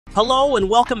Hello and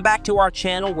welcome back to our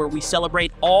channel where we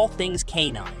celebrate all things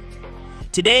canine.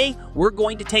 Today, we're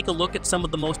going to take a look at some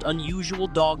of the most unusual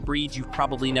dog breeds you've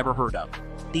probably never heard of.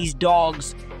 These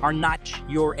dogs are not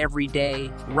your everyday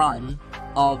run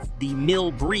of the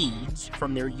mill breeds.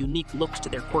 From their unique looks to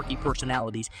their quirky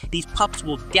personalities, these pups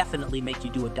will definitely make you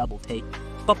do a double take.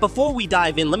 But before we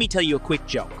dive in, let me tell you a quick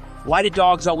joke. Why do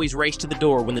dogs always race to the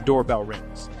door when the doorbell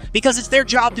rings? Because it's their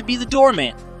job to be the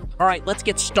doorman. All right, let's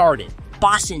get started.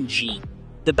 Basenji.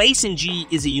 The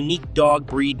Basenji is a unique dog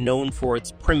breed known for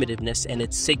its primitiveness and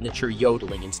its signature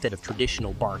yodeling instead of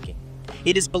traditional barking.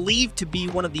 It is believed to be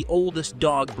one of the oldest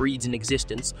dog breeds in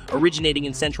existence, originating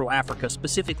in Central Africa,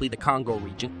 specifically the Congo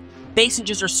region.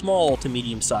 Basenjis are small to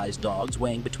medium-sized dogs,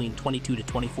 weighing between 22 to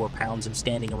 24 pounds and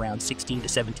standing around 16 to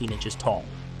 17 inches tall.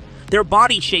 Their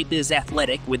body shape is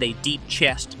athletic, with a deep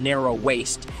chest, narrow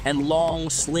waist, and long,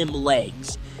 slim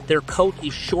legs. Their coat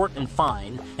is short and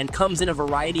fine, and comes in a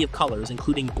variety of colors,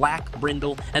 including black,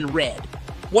 brindle, and red.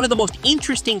 One of the most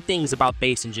interesting things about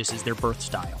Basenjis is their birth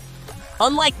style.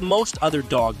 Unlike most other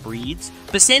dog breeds,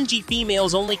 Basenji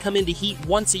females only come into heat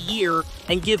once a year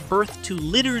and give birth to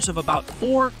litters of about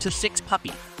 4 to 6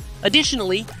 puppies.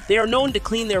 Additionally, they are known to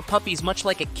clean their puppies much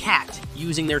like a cat,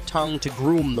 using their tongue to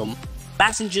groom them.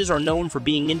 Basenjis are known for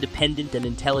being independent and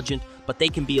intelligent, but they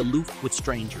can be aloof with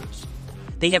strangers.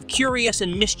 They have curious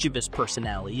and mischievous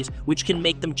personalities, which can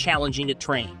make them challenging to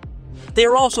train. They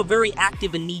are also very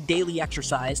active and need daily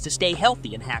exercise to stay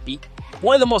healthy and happy.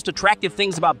 One of the most attractive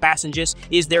things about Basenjis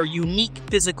is their unique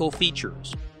physical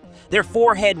features. Their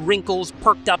forehead wrinkles,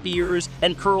 perked up ears,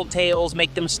 and curled tails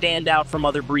make them stand out from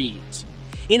other breeds.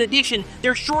 In addition,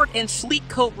 their short and sleek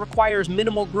coat requires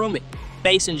minimal grooming.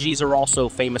 Basenjis are also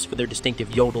famous for their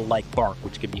distinctive yodel-like bark,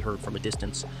 which can be heard from a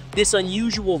distance. This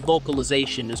unusual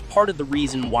vocalization is part of the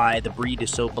reason why the breed is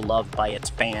so beloved by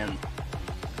its fans.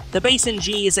 The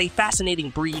Basenji is a fascinating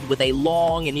breed with a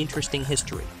long and interesting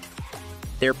history.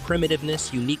 Their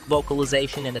primitiveness, unique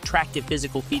vocalization, and attractive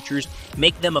physical features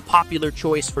make them a popular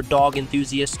choice for dog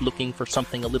enthusiasts looking for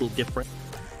something a little different.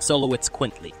 Xoloitzcuintli.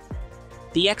 Quintly.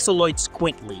 The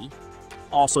Xoloitzcuintli,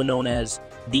 also known as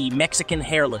the Mexican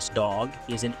hairless dog,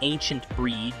 is an ancient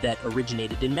breed that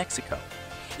originated in Mexico.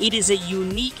 It is a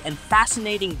unique and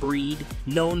fascinating breed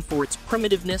known for its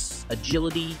primitiveness,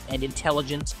 agility, and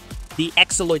intelligence. The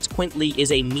Xoloitzcuintli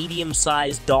is a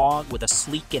medium-sized dog with a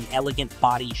sleek and elegant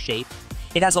body shape.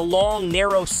 It has a long,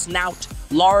 narrow snout,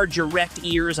 large, erect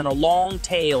ears, and a long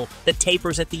tail that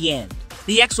tapers at the end.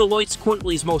 The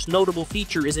Xoloitzcuintli's most notable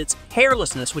feature is its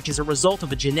hairlessness, which is a result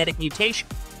of a genetic mutation.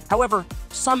 However,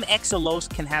 some Xolos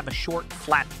can have a short,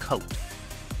 flat coat.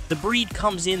 The breed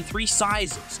comes in 3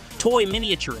 sizes: toy,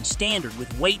 miniature, and standard,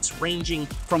 with weights ranging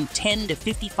from 10 to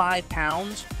 55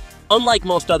 pounds. Unlike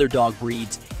most other dog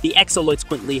breeds, the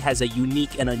Xoloitzcuintli has a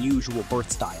unique and unusual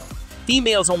birth style.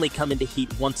 Females only come into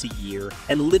heat once a year,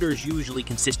 and litters usually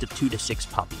consist of 2 to 6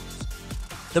 puppies.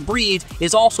 The breed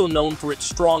is also known for its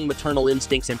strong maternal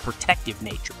instincts and protective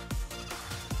nature.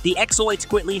 The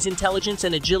Xoloitzcuintli's intelligence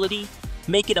and agility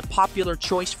make it a popular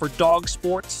choice for dog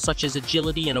sports such as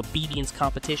agility and obedience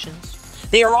competitions.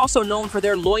 They are also known for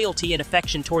their loyalty and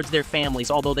affection towards their families,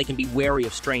 although they can be wary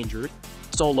of strangers.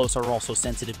 Xolos are also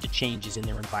sensitive to changes in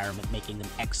their environment, making them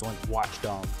excellent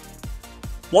watchdogs.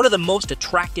 One of the most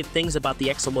attractive things about the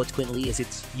Xoloitzcuintli is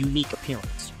its unique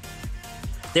appearance.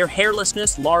 Their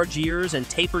hairlessness, large ears, and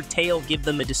tapered tail give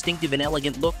them a distinctive and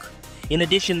elegant look. In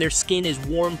addition, their skin is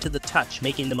warm to the touch,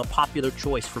 making them a popular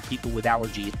choice for people with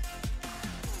allergies.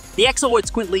 The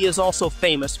Xoloitzcuintli is also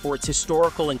famous for its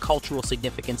historical and cultural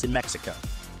significance in Mexico.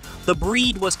 The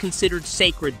breed was considered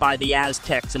sacred by the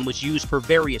Aztecs and was used for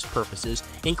various purposes,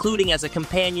 including as a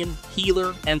companion,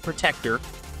 healer, and protector.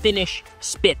 Finnish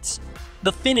Spitz.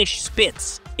 The Finnish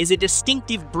Spitz is a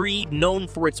distinctive breed known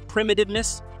for its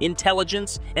primitiveness,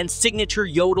 intelligence, and signature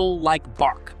yodel-like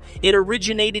bark. It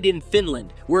originated in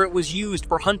Finland, where it was used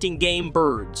for hunting game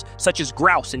birds, such as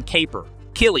grouse and caper.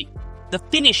 Kili. The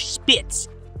Finnish Spitz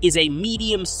is a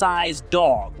medium-sized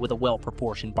dog with a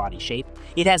well-proportioned body shape.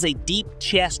 It has a deep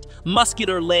chest,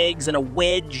 muscular legs, and a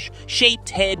wedge-shaped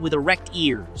head with erect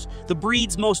ears. The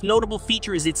breed's most notable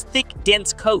feature is its thick,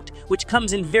 dense coat, which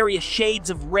comes in various shades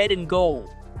of red and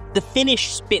gold. The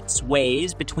Finnish Spitz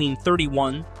weighs between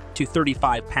 31 to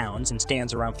 35 pounds and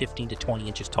stands around 15 to 20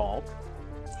 inches tall.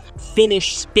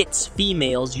 Finnish Spitz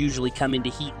females usually come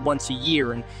into heat once a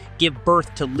year and give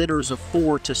birth to litters of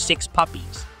 4 to 6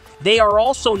 puppies. They are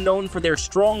also known for their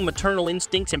strong maternal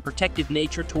instincts and protective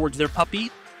nature towards their puppies.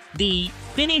 The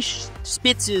Finnish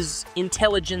Spitz's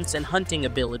intelligence and hunting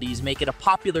abilities make it a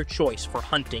popular choice for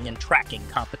hunting and tracking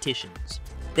competitions.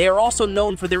 They are also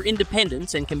known for their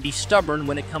independence and can be stubborn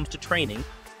when it comes to training.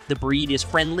 The breed is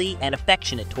friendly and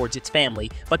affectionate towards its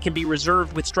family, but can be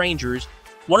reserved with strangers.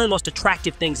 One of the most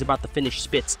attractive things about the Finnish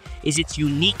Spitz is its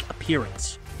unique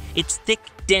appearance. Its thick,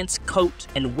 dense coat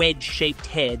and wedge-shaped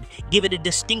head give it a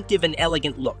distinctive and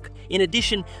elegant look. In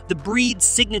addition, the breed's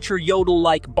signature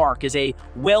yodel-like bark is a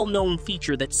well-known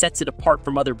feature that sets it apart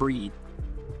from other breeds.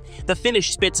 The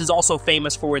Finnish Spitz is also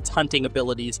famous for its hunting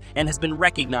abilities and has been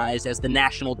recognized as the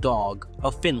national dog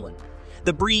of Finland.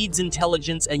 The breed's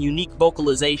intelligence and unique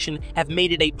vocalization have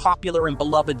made it a popular and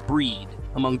beloved breed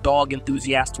among dog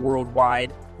enthusiasts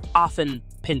worldwide.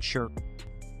 Affenpinscher.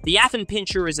 The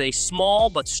Affenpinscher is a small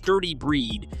but sturdy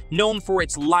breed known for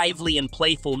its lively and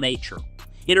playful nature.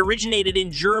 It originated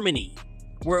in Germany,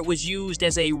 where it was used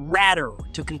as a ratter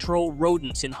to control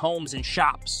rodents in homes and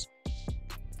shops.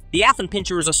 The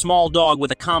Affenpinscher is a small dog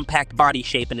with a compact body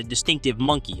shape and a distinctive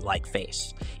monkey-like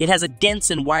face. It has a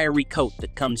dense and wiry coat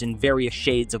that comes in various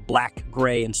shades of black,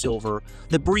 gray, and silver.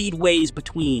 The breed weighs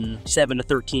between 7 to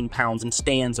 13 pounds and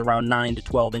stands around 9 to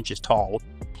 12 inches tall.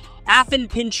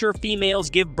 Affenpinscher females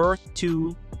give birth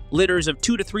to litters of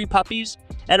 2 to 3 puppies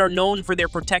and are known for their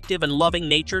protective and loving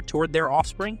nature toward their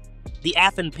offspring. The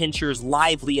Affenpinscher's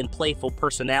lively and playful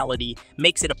personality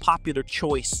makes it a popular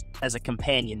choice as a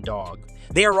companion dog.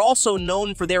 They are also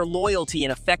known for their loyalty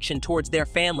and affection towards their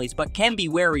families, but can be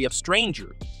wary of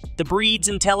strangers. The breed's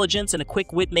intelligence and a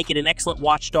quick wit make it an excellent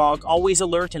watchdog, always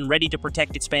alert and ready to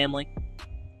protect its family.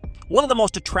 One of the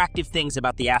most attractive things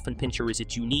about the Affenpinscher is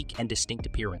its unique and distinct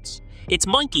appearance. Its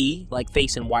monkey-like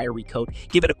face and wiry coat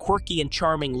give it a quirky and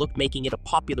charming look, making it a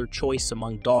popular choice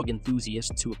among dog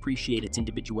enthusiasts who appreciate its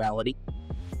individuality.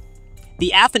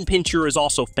 The Affenpinscher is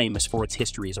also famous for its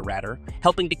history as a ratter,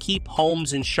 helping to keep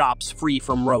homes and shops free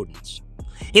from rodents.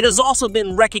 It has also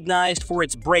been recognized for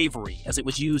its bravery, as it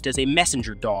was used as a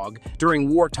messenger dog during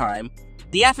wartime.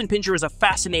 The Affenpinscher is a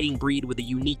fascinating breed with a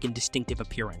unique and distinctive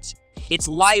appearance. Its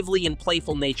lively and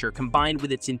playful nature, combined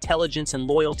with its intelligence and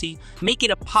loyalty, make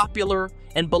it a popular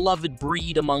and beloved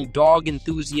breed among dog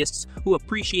enthusiasts who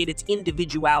appreciate its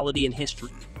individuality and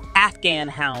history. Afghan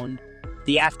Hound.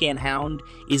 The Afghan Hound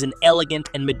is an elegant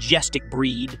and majestic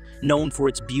breed known for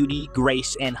its beauty,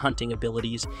 grace, and hunting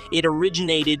abilities. It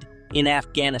originated in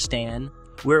Afghanistan,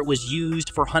 where it was used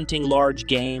for hunting large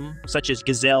game, such as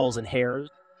gazelles and hares.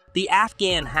 The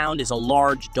Afghan Hound is a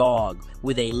large dog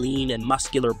with a lean and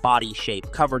muscular body shape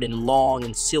covered in long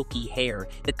and silky hair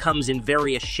that comes in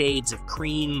various shades of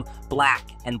cream,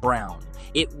 black, and brown.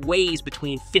 It weighs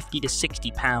between 50 to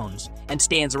 60 pounds and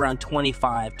stands around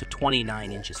 25 to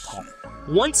 29 inches tall.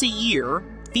 Once a year,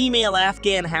 female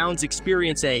Afghan hounds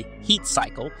experience a heat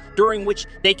cycle, during which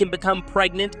they can become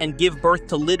pregnant and give birth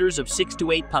to litters of 6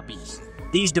 to 8 puppies.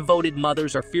 These devoted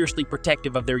mothers are fiercely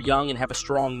protective of their young and have a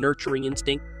strong nurturing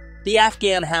instinct. The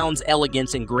Afghan Hound's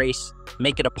elegance and grace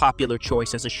make it a popular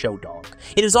choice as a show dog.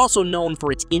 It is also known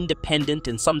for its independent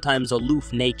and sometimes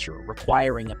aloof nature,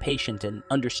 requiring a patient and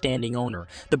understanding owner.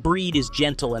 The breed is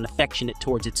gentle and affectionate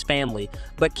towards its family,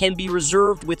 but can be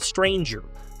reserved with strangers.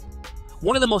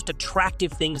 One of the most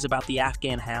attractive things about the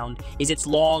Afghan Hound is its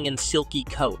long and silky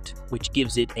coat, which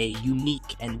gives it a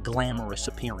unique and glamorous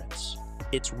appearance.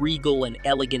 Its regal and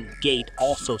elegant gait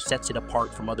also sets it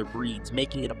apart from other breeds,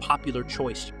 making it a popular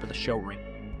choice for the show ring.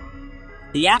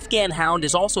 The Afghan Hound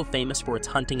is also famous for its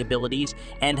hunting abilities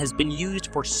and has been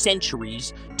used for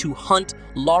centuries to hunt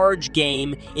large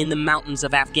game in the mountains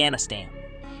of Afghanistan.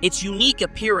 Its unique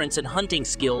appearance and hunting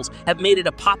skills have made it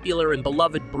a popular and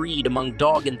beloved breed among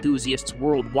dog enthusiasts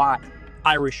worldwide.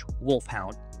 Irish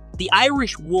Wolfhound. The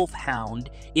Irish Wolfhound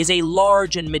is a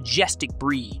large and majestic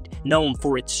breed known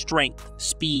for its strength,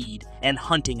 speed, and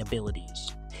hunting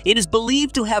abilities. It is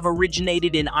believed to have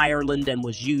originated in Ireland and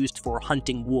was used for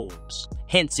hunting wolves,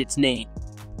 hence its name.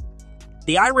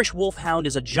 The Irish Wolfhound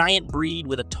is a giant breed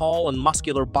with a tall and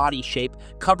muscular body shape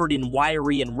covered in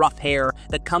wiry and rough hair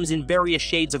that comes in various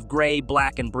shades of gray,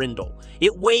 black, and brindle.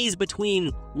 It weighs between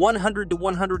 100 to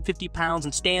 150 pounds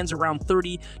and stands around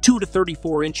 32 to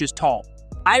 34 inches tall.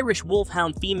 Irish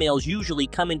Wolfhound females usually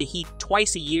come into heat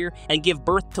twice a year and give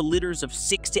birth to litters of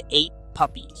 6 to 8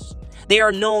 puppies. They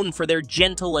are known for their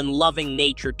gentle and loving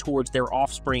nature towards their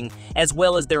offspring, as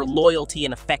well as their loyalty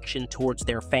and affection towards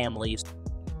their families.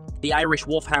 The Irish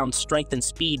Wolfhound's strength and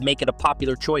speed make it a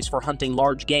popular choice for hunting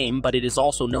large game, but it is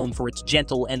also known for its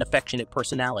gentle and affectionate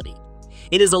personality.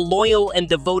 It is a loyal and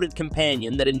devoted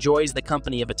companion that enjoys the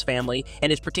company of its family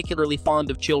and is particularly fond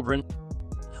of children.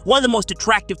 One of the most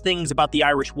attractive things about the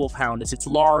Irish Wolfhound is its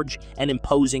large and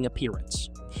imposing appearance.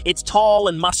 Its tall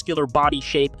and muscular body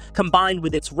shape, combined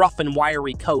with its rough and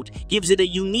wiry coat, gives it a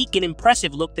unique and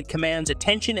impressive look that commands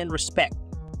attention and respect.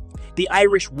 The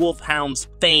Irish Wolfhound's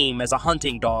fame as a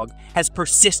hunting dog has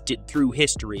persisted through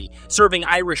history, serving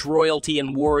Irish royalty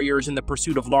and warriors in the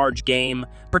pursuit of large game,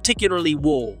 particularly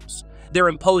wolves. Their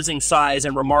imposing size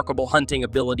and remarkable hunting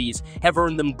abilities have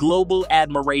earned them global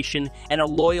admiration and a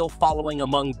loyal following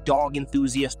among dog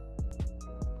enthusiasts.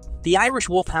 The Irish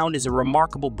Wolfhound is a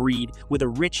remarkable breed with a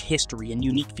rich history and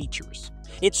unique features.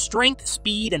 Its strength,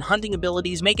 speed, and hunting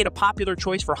abilities make it a popular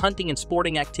choice for hunting and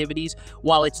sporting activities,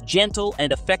 while its gentle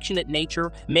and affectionate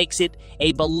nature makes it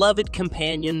a beloved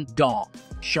companion dog.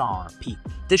 Sharpie.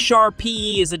 The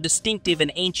Sharpie is a distinctive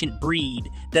and ancient breed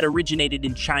that originated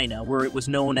in China, where it was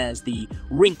known as the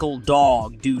wrinkled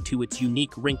dog due to its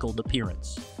unique wrinkled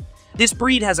appearance. This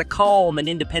breed has a calm and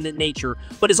independent nature,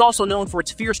 but is also known for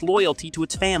its fierce loyalty to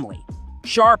its family.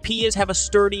 Sharpies have a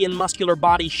sturdy and muscular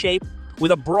body shape,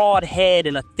 with a broad head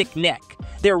and a thick neck.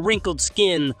 Their wrinkled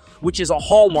skin, which is a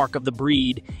hallmark of the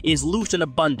breed, is loose and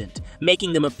abundant,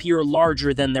 making them appear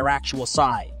larger than their actual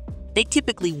size. They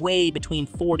typically weigh between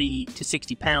 40 to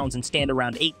 60 pounds and stand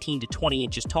around 18 to 20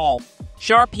 inches tall.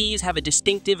 Sharpies have a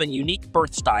distinctive and unique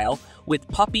birth style, with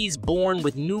puppies born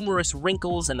with numerous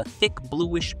wrinkles and a thick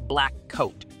bluish-black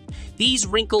coat. These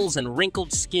wrinkles and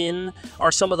wrinkled skin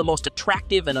are some of the most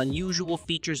attractive and unusual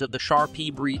features of the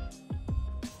Sharpie breed.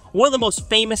 One of the most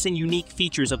famous and unique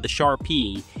features of the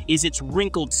Sharpie is its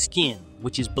wrinkled skin,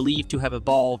 which is believed to have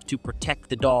evolved to protect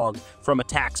the dog from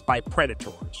attacks by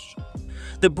predators.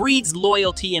 The breed's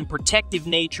loyalty and protective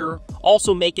nature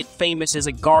also make it famous as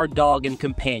a guard dog and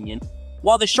companion.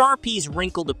 While the Sharpie's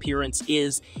wrinkled appearance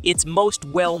is its most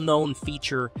well-known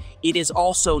feature, it is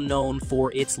also known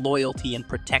for its loyalty and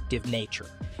protective nature.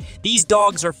 These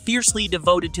dogs are fiercely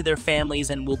devoted to their families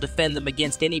and will defend them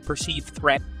against any perceived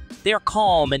threat. They are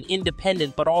calm and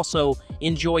independent, but also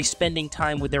enjoy spending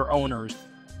time with their owners.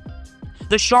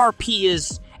 The Sharpie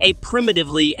is a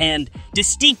primitively and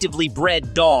distinctively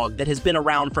bred dog that has been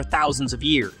around for thousands of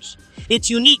years. Its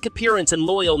unique appearance and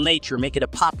loyal nature make it a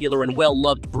popular and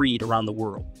well-loved breed around the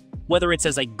world. Whether it's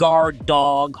as a guard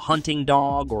dog, hunting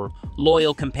dog, or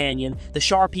loyal companion, the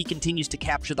Sharpie continues to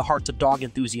capture the hearts of dog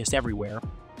enthusiasts everywhere.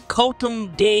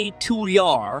 Coton de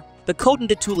Tuileries. The Coton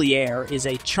de Tuileries is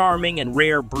a charming and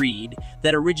rare breed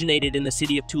that originated in the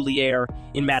city of Tuileries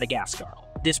in Madagascar.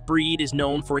 This breed is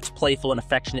known for its playful and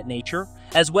affectionate nature,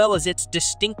 as well as its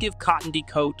distinctive cottony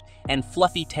coat and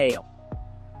fluffy tail.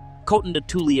 Coton de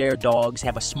Tuileries dogs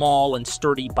have a small and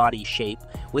sturdy body shape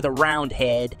with a round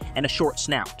head and a short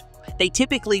snout. They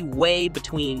typically weigh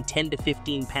between 10 to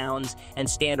 15 pounds and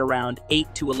stand around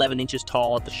 8 to 11 inches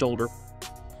tall at the shoulder.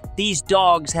 These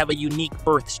dogs have a unique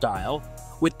birth style,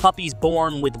 with puppies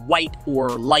born with white or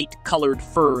light-colored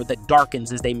fur that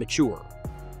darkens as they mature.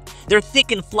 Their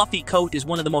thick and fluffy coat is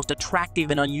one of the most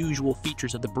attractive and unusual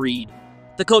features of the breed.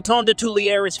 The Coton de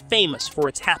Tuileries is famous for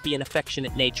its happy and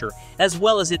affectionate nature, as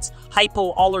well as its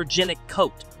hypoallergenic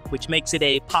coat, which makes it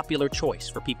a popular choice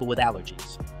for people with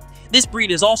allergies. This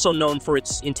breed is also known for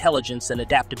its intelligence and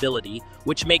adaptability,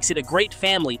 which makes it a great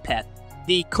family pet.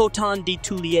 The Coton de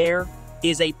Tuileries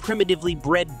is a primitively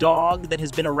bred dog that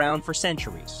has been around for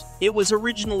centuries. It was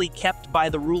originally kept by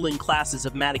the ruling classes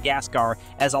of Madagascar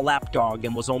as a lapdog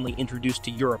and was only introduced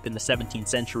to Europe in the 17th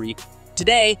century.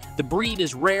 Today, the breed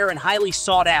is rare and highly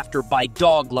sought after by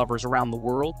dog lovers around the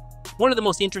world. One of the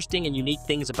most interesting and unique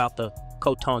things about the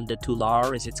Coton de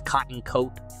Tuileries is its cotton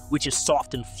coat, which is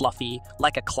soft and fluffy,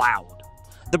 like a cloud.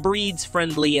 The breed's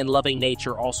friendly and loving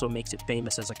nature also makes it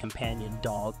famous as a companion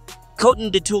dog.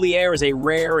 Coton de Tuileries is a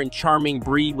rare and charming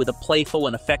breed with a playful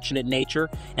and affectionate nature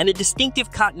and a distinctive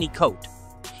cottony coat.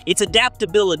 Its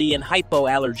adaptability and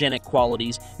hypoallergenic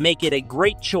qualities make it a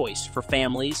great choice for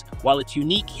families, while its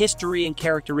unique history and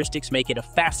characteristics make it a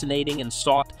fascinating and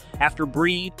sought-after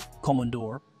breed.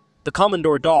 Komondor. The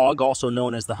Komondor dog, also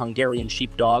known as the Hungarian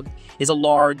sheepdog, is a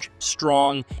large,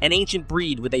 strong, and ancient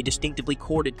breed with a distinctively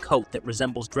corded coat that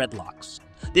resembles dreadlocks.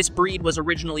 This breed was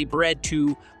originally bred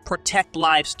to protect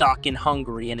livestock in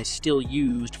Hungary and is still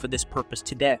used for this purpose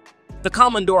today. The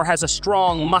Komondor has a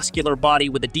strong, muscular body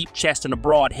with a deep chest and a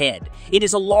broad head. It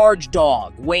is a large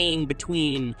dog, weighing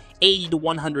between 80 to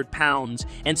 100 pounds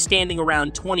and standing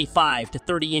around 25 to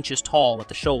 30 inches tall at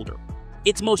the shoulder.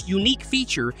 Its most unique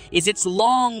feature is its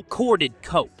long, corded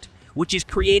coat, which is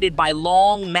created by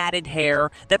long, matted hair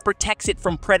that protects it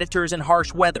from predators and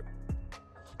harsh weather.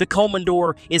 The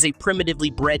Komondor is a primitively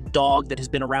bred dog that has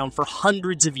been around for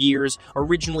hundreds of years,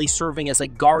 originally serving as a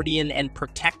guardian and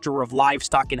protector of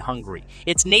livestock in Hungary.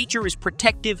 Its nature is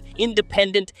protective,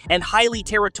 independent, and highly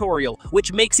territorial,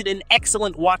 which makes it an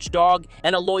excellent watchdog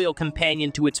and a loyal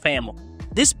companion to its family.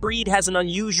 This breed has an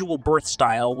unusual birth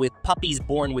style, with puppies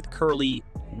born with curly,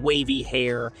 wavy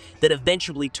hair that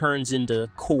eventually turns into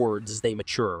cords as they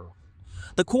mature.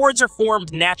 The cords are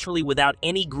formed naturally without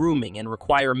any grooming and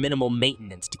require minimal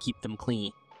maintenance to keep them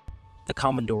clean. The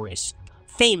Commodore is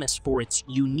famous for its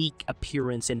unique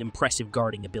appearance and impressive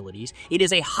guarding abilities. It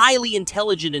is a highly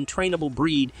intelligent and trainable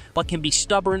breed, but can be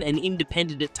stubborn and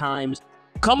independent at times.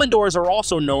 Commodores are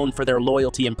also known for their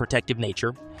loyalty and protective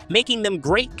nature, making them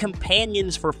great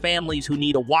companions for families who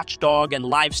need a watchdog and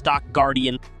livestock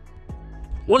guardian.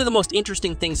 One of the most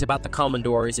interesting things about the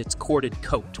Commodore is its corded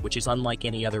coat, which is unlike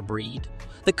any other breed.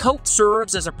 The coat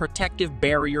serves as a protective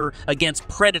barrier against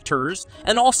predators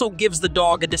and also gives the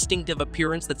dog a distinctive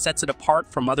appearance that sets it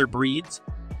apart from other breeds.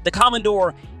 The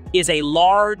Commodore is a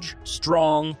large,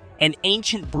 strong, and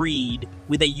ancient breed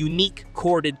with a unique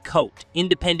corded coat,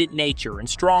 independent nature, and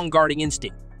strong guarding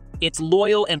instinct. Its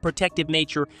loyal and protective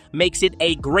nature makes it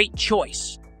a great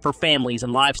choice for families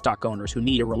and livestock owners who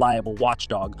need a reliable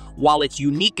watchdog, while its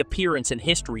unique appearance and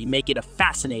history make it a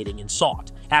fascinating and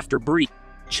sought-after breed.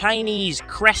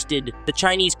 The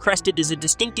Chinese Crested is a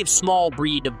distinctive small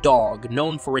breed of dog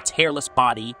known for its hairless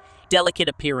body, delicate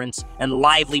appearance, and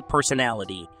lively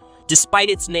personality. Despite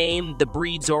its name, the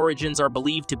breed's origins are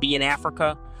believed to be in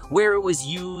Africa, where it was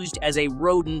used as a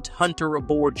rodent hunter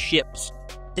aboard ships.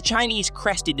 The Chinese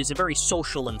Crested is a very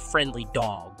social and friendly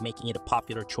dog, making it a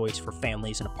popular choice for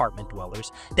families and apartment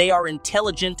dwellers. They are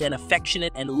intelligent and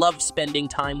affectionate and love spending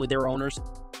time with their owners.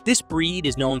 This breed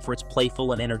is known for its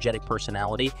playful and energetic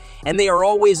personality, and they are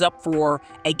always up for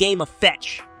a game of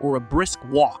fetch or a brisk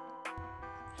walk.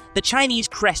 The Chinese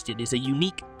Crested is a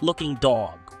unique-looking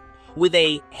dog with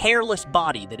a hairless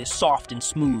body that is soft and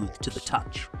smooth to the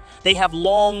touch. They have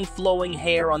long, flowing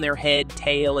hair on their head,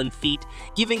 tail, and feet,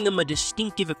 giving them a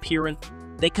distinctive appearance.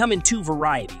 They come in two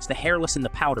varieties, the hairless and the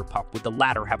powder pup, with the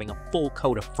latter having a full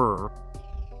coat of fur.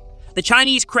 The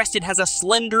Chinese Crested has a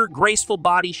slender, graceful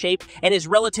body shape and is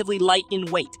relatively light in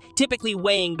weight, typically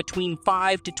weighing between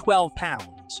 5 to 12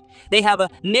 pounds. They have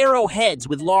narrow heads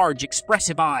with large,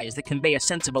 expressive eyes that convey a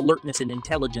sense of alertness and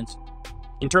intelligence.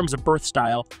 In terms of birth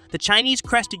style, the Chinese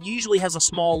Crested usually has a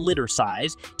small litter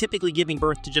size, typically giving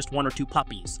birth to just 1 or 2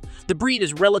 puppies. The breed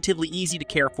is relatively easy to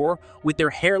care for, with their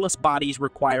hairless bodies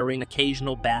requiring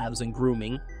occasional baths and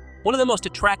grooming. One of the most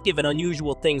attractive and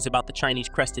unusual things about the Chinese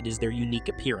Crested is their unique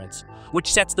appearance,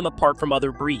 which sets them apart from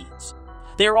other breeds.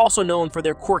 They are also known for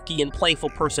their quirky and playful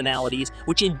personalities,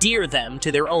 which endear them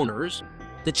to their owners.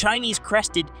 The Chinese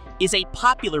Crested is a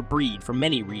popular breed for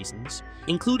many reasons,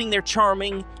 including their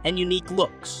charming and unique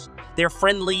looks, their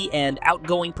friendly and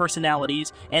outgoing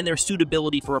personalities, and their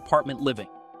suitability for apartment living.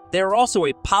 They are also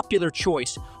a popular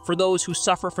choice for those who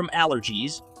suffer from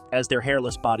allergies, as their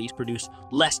hairless bodies produce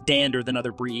less dander than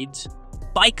other breeds.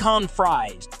 Bicon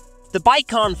Frise. The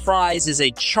Bicon Frise is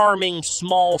a charming,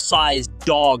 small-sized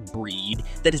dog breed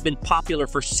that has been popular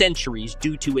for centuries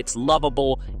due to its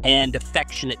lovable and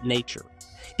affectionate nature.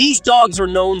 These dogs are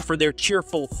known for their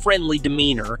cheerful, friendly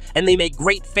demeanor, and they make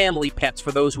great family pets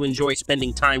for those who enjoy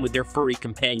spending time with their furry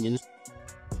companions.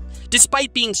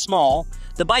 Despite being small,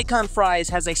 the Bicon Frise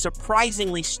has a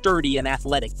surprisingly sturdy and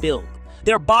athletic build.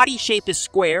 Their body shape is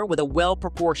square with a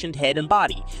well-proportioned head and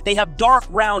body. They have dark,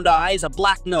 round eyes, a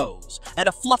black nose, and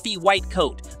a fluffy white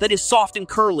coat that is soft and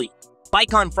curly.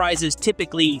 Bicon Frises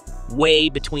typically weigh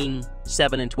between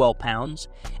 7 and 12 pounds,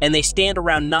 and they stand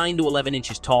around 9 to 11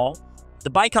 inches tall. The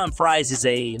Bicon Frise is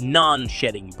a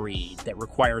non-shedding breed that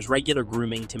requires regular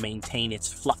grooming to maintain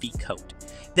its fluffy coat.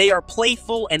 They are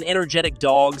playful and energetic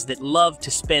dogs that love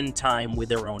to spend time with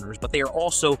their owners, but they are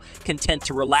also content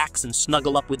to relax and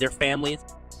snuggle up with their families.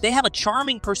 They have a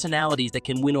charming personalities that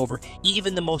can win over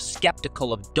even the most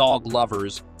skeptical of dog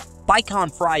lovers. Bicon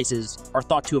Frises are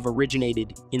thought to have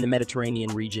originated in the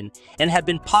Mediterranean region and have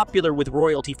been popular with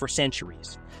royalty for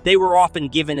centuries. They were often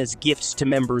given as gifts to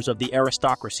members of the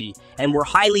aristocracy and were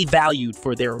highly valued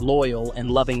for their loyal and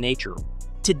loving nature.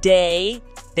 Today,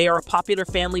 they are a popular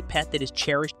family pet that is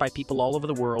cherished by people all over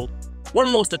the world. One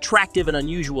of the most attractive and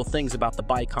unusual things about the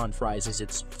Bicon Frise is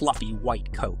its fluffy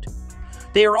white coat.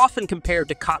 They are often compared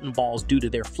to cotton balls due to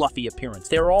their fluffy appearance.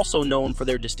 They are also known for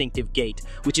their distinctive gait,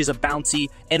 which is a bouncy,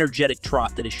 energetic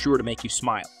trot that is sure to make you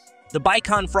smile. The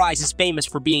Bicon Frise is famous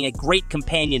for being a great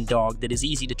companion dog that is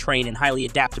easy to train and highly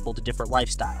adaptable to different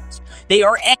lifestyles. They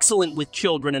are excellent with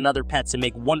children and other pets and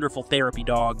make wonderful therapy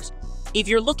dogs. If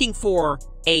you're looking for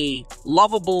a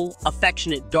lovable,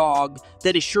 affectionate dog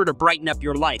that is sure to brighten up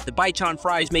your life, the Bicon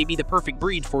Frise may be the perfect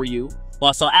breed for you.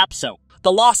 Lhasa Apso.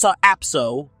 The Lhasa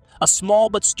Apso, a small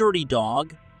but sturdy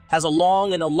dog, has a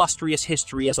long and illustrious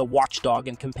history as a watchdog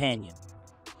and companion.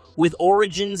 With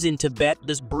origins in Tibet,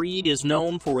 this breed is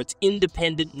known for its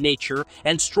independent nature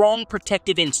and strong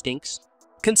protective instincts.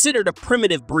 Considered a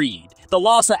primitive breed, the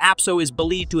Lhasa Apso is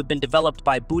believed to have been developed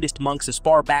by Buddhist monks as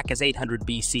far back as 800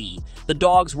 BC. The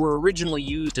dogs were originally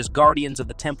used as guardians of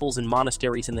the temples and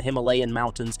monasteries in the Himalayan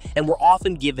mountains and were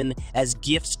often given as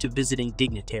gifts to visiting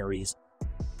dignitaries.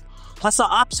 Lhasa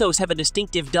Apsos have a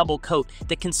distinctive double coat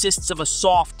that consists of a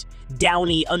soft,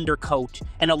 downy undercoat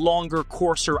and a longer,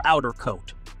 coarser outer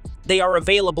coat. They are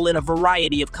available in a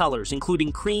variety of colors,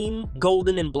 including cream,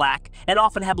 golden, and black, and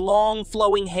often have long,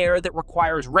 flowing hair that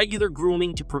requires regular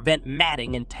grooming to prevent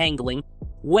matting and tangling,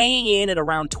 weighing in at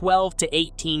around 12 to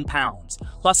 18 pounds.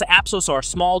 Lhasa Apsos are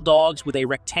small dogs with a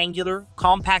rectangular,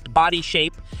 compact body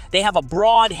shape. They have a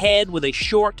broad head with a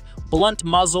short, blunt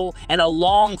muzzle and a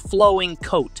long, flowing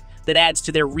coat that adds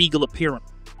to their regal appearance.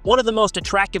 One of the most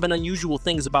attractive and unusual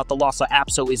things about the Lhasa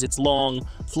Apso is its long,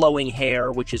 flowing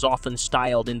hair, which is often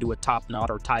styled into a top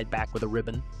knot or tied back with a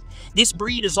ribbon. This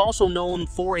breed is also known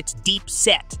for its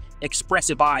deep-set,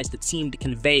 expressive eyes that seem to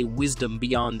convey wisdom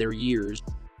beyond their years.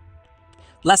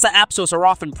 Lhasa Apsos are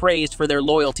often praised for their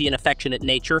loyalty and affectionate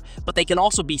nature, but they can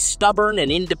also be stubborn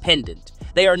and independent.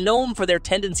 They are known for their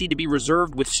tendency to be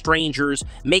reserved with strangers,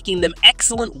 making them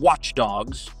excellent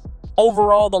watchdogs.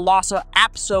 Overall, the Lhasa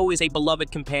Apso is a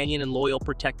beloved companion and loyal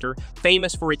protector,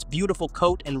 famous for its beautiful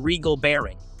coat and regal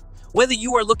bearing. Whether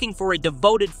you are looking for a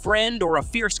devoted friend or a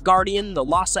fierce guardian, the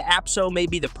Lhasa Apso may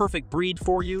be the perfect breed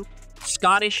for you.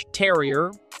 Scottish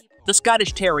Terrier. The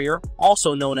Scottish Terrier,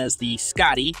 also known as the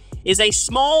Scottie, is a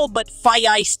small but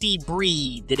feisty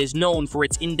breed that is known for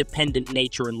its independent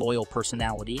nature and loyal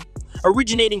personality.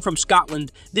 Originating from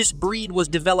Scotland, this breed was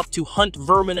developed to hunt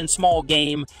vermin and small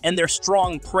game, and their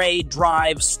strong prey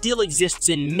drive still exists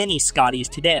in many Scotties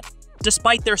today.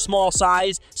 Despite their small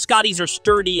size, Scotties are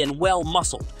sturdy and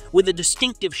well-muscled, with a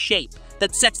distinctive shape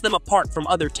that sets them apart from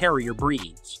other terrier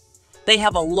breeds. They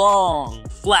have a long,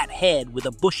 flat head with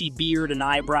a bushy beard and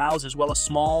eyebrows, as well as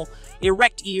small,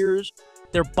 erect ears.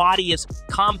 Their body is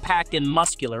compact and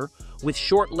muscular, with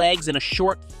short legs and a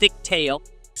short, thick tail.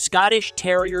 Scottish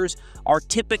Terriers are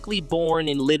typically born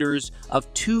in litters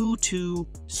of 2 to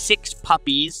 6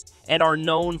 puppies and are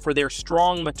known for their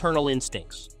strong maternal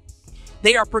instincts.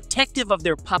 They are protective of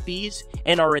their puppies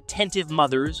and are attentive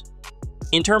mothers.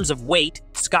 In terms of weight,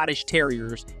 Scottish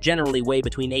Terriers generally weigh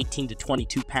between 18 to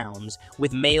 22 pounds,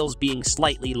 with males being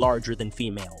slightly larger than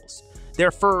females.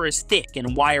 Their fur is thick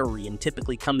and wiry and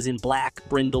typically comes in black,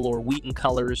 brindle, or wheaten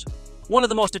colors. One of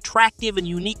the most attractive and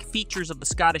unique features of the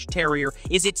Scottish Terrier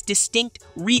is its distinct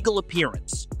regal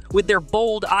appearance. With their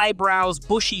bold eyebrows,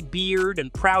 bushy beard,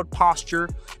 and proud posture,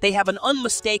 they have an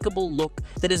unmistakable look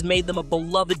that has made them a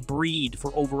beloved breed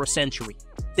for over a century.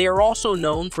 They are also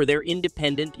known for their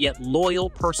independent yet loyal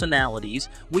personalities,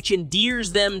 which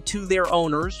endears them to their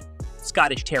owners.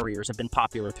 Scottish Terriers have been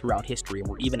popular throughout history and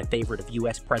were even a favorite of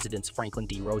U.S. Presidents Franklin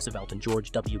D. Roosevelt and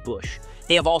George W. Bush.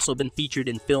 They have also been featured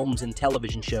in films and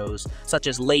television shows, such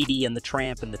as Lady and the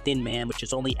Tramp and The Thin Man, which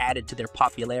has only added to their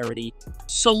popularity.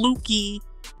 Saluki.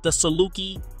 The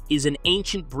Saluki is an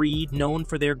ancient breed known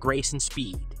for their grace and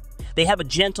speed. They have a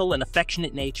gentle and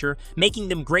affectionate nature, making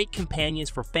them great companions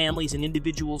for families and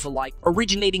individuals alike.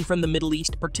 Originating from the Middle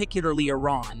East, particularly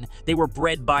Iran, they were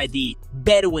bred by the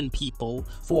Bedouin people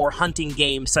for hunting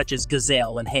game such as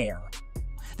gazelle and hare.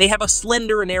 They have a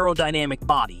slender and aerodynamic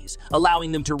bodies,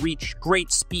 allowing them to reach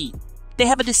great speed. They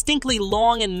have a distinctly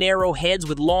long and narrow heads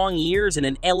with long ears and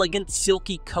an elegant,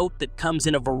 silky coat that comes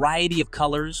in a variety of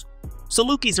colors.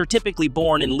 Salukis are typically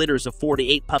born in litters of 4 to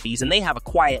 8 puppies, and they have a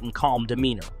quiet and calm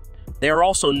demeanor. They are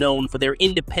also known for their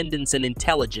independence and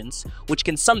intelligence, which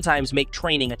can sometimes make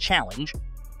training a challenge.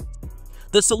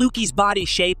 The Saluki's body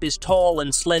shape is tall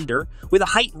and slender, with a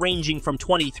height ranging from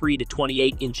 23 to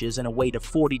 28 inches and a weight of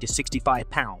 40 to 65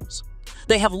 pounds.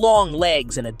 They have long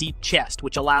legs and a deep chest,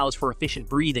 which allows for efficient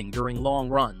breathing during long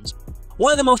runs.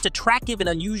 One of the most attractive and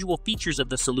unusual features of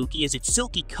the Saluki is its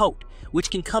silky coat, which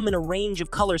can come in a range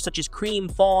of colors such as cream,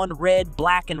 fawn, red,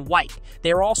 black, and white.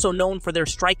 They are also known for their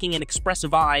striking and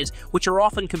expressive eyes, which are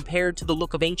often compared to the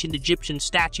look of ancient Egyptian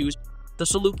statues. The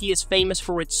Saluki is famous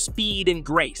for its speed and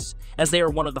grace, as they are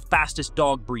one of the fastest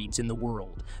dog breeds in the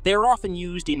world. They are often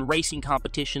used in racing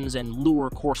competitions and lure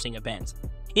coursing events.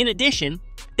 In addition,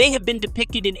 they have been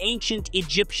depicted in ancient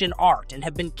Egyptian art and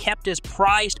have been kept as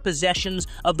prized possessions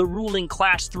of the ruling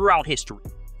class throughout history.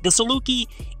 The Saluki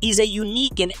is a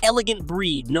unique and elegant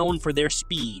breed known for their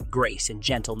speed, grace, and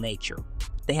gentle nature.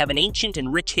 They have an ancient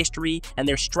and rich history, and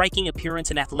their striking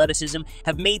appearance and athleticism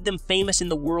have made them famous in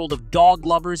the world of dog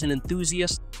lovers and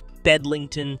enthusiasts.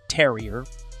 Bedlington Terrier.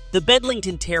 The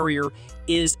Bedlington Terrier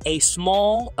is a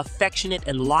small, affectionate,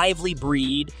 and lively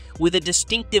breed with a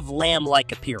distinctive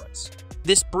lamb-like appearance.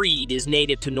 This breed is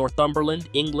native to Northumberland,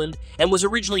 England, and was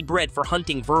originally bred for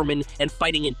hunting vermin and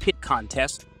fighting in pit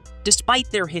contests. Despite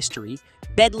their history,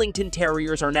 Bedlington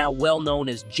Terriers are now well known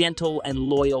as gentle and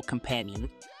loyal companions.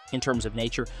 In terms of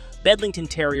nature, Bedlington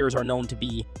Terriers are known to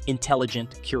be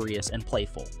intelligent, curious, and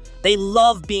playful. They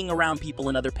love being around people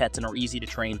and other pets and are easy to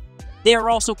train. They are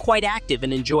also quite active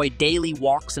and enjoy daily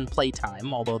walks and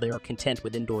playtime, although they are content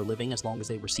with indoor living as long as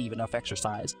they receive enough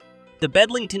exercise. The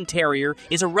Bedlington Terrier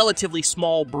is a relatively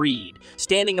small breed,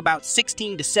 standing about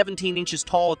 16 to 17 inches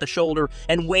tall at the shoulder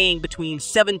and weighing between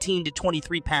 17 to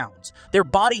 23 pounds. Their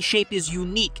body shape is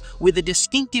unique, with a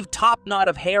distinctive top knot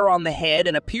of hair on the head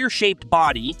and a pear-shaped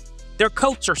body. Their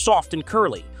coats are soft and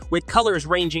curly, with colors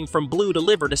ranging from blue to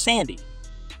liver to sandy.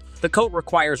 The coat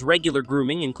requires regular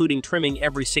grooming, including trimming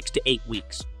every 6 to 8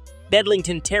 weeks.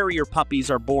 Bedlington Terrier puppies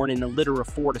are born in a litter of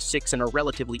 4 to 6 and are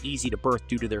relatively easy to birth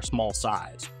due to their small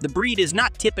size. The breed is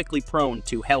not typically prone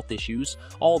to health issues,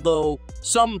 although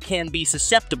some can be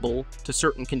susceptible to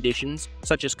certain conditions,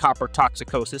 such as copper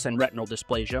toxicosis and retinal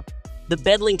dysplasia. The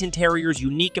Bedlington Terrier's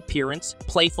unique appearance,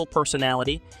 playful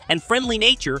personality, and friendly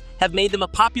nature have made them a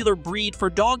popular breed for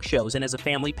dog shows and as a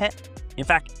family pet. In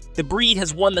fact, the breed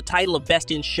has won the title of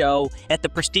Best in Show at the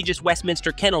prestigious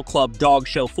Westminster Kennel Club Dog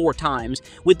Show 4 times,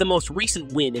 with the most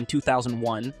recent win in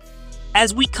 2001.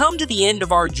 As we come to the end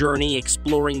of our journey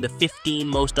exploring the 15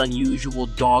 most unusual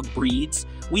dog breeds,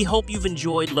 we hope you've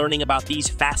enjoyed learning about these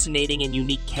fascinating and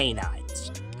unique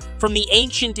canines. From the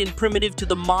ancient and primitive to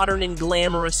the modern and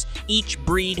glamorous, each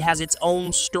breed has its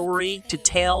own story to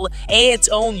tell and its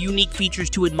own unique features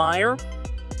to admire.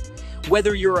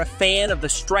 Whether you're a fan of the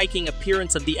striking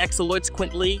appearance of the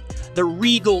Xoloitzcuintli, the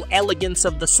regal elegance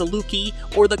of the Saluki,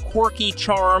 or the quirky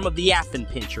charm of the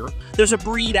Affenpinscher, there's a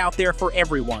breed out there for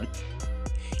everyone.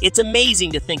 It's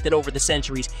amazing to think that over the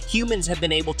centuries, humans have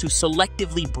been able to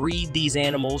selectively breed these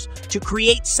animals to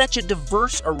create such a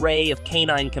diverse array of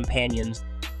canine companions.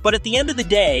 But at the end of the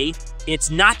day, it's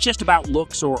not just about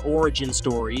looks or origin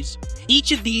stories.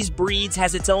 Each of these breeds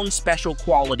has its own special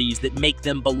qualities that make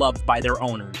them beloved by their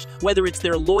owners, whether it's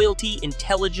their loyalty,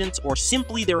 intelligence, or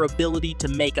simply their ability to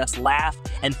make us laugh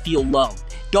and feel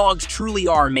loved. Dogs truly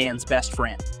are man's best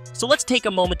friend. So let's take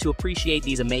a moment to appreciate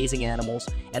these amazing animals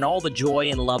and all the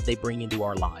joy and love they bring into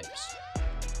our lives.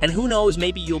 And who knows,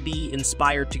 maybe you'll be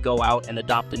inspired to go out and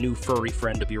adopt a new furry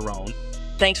friend of your own.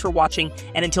 Thanks for watching,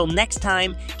 and until next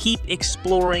time, keep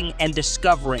exploring and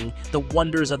discovering the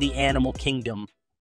wonders of the animal kingdom.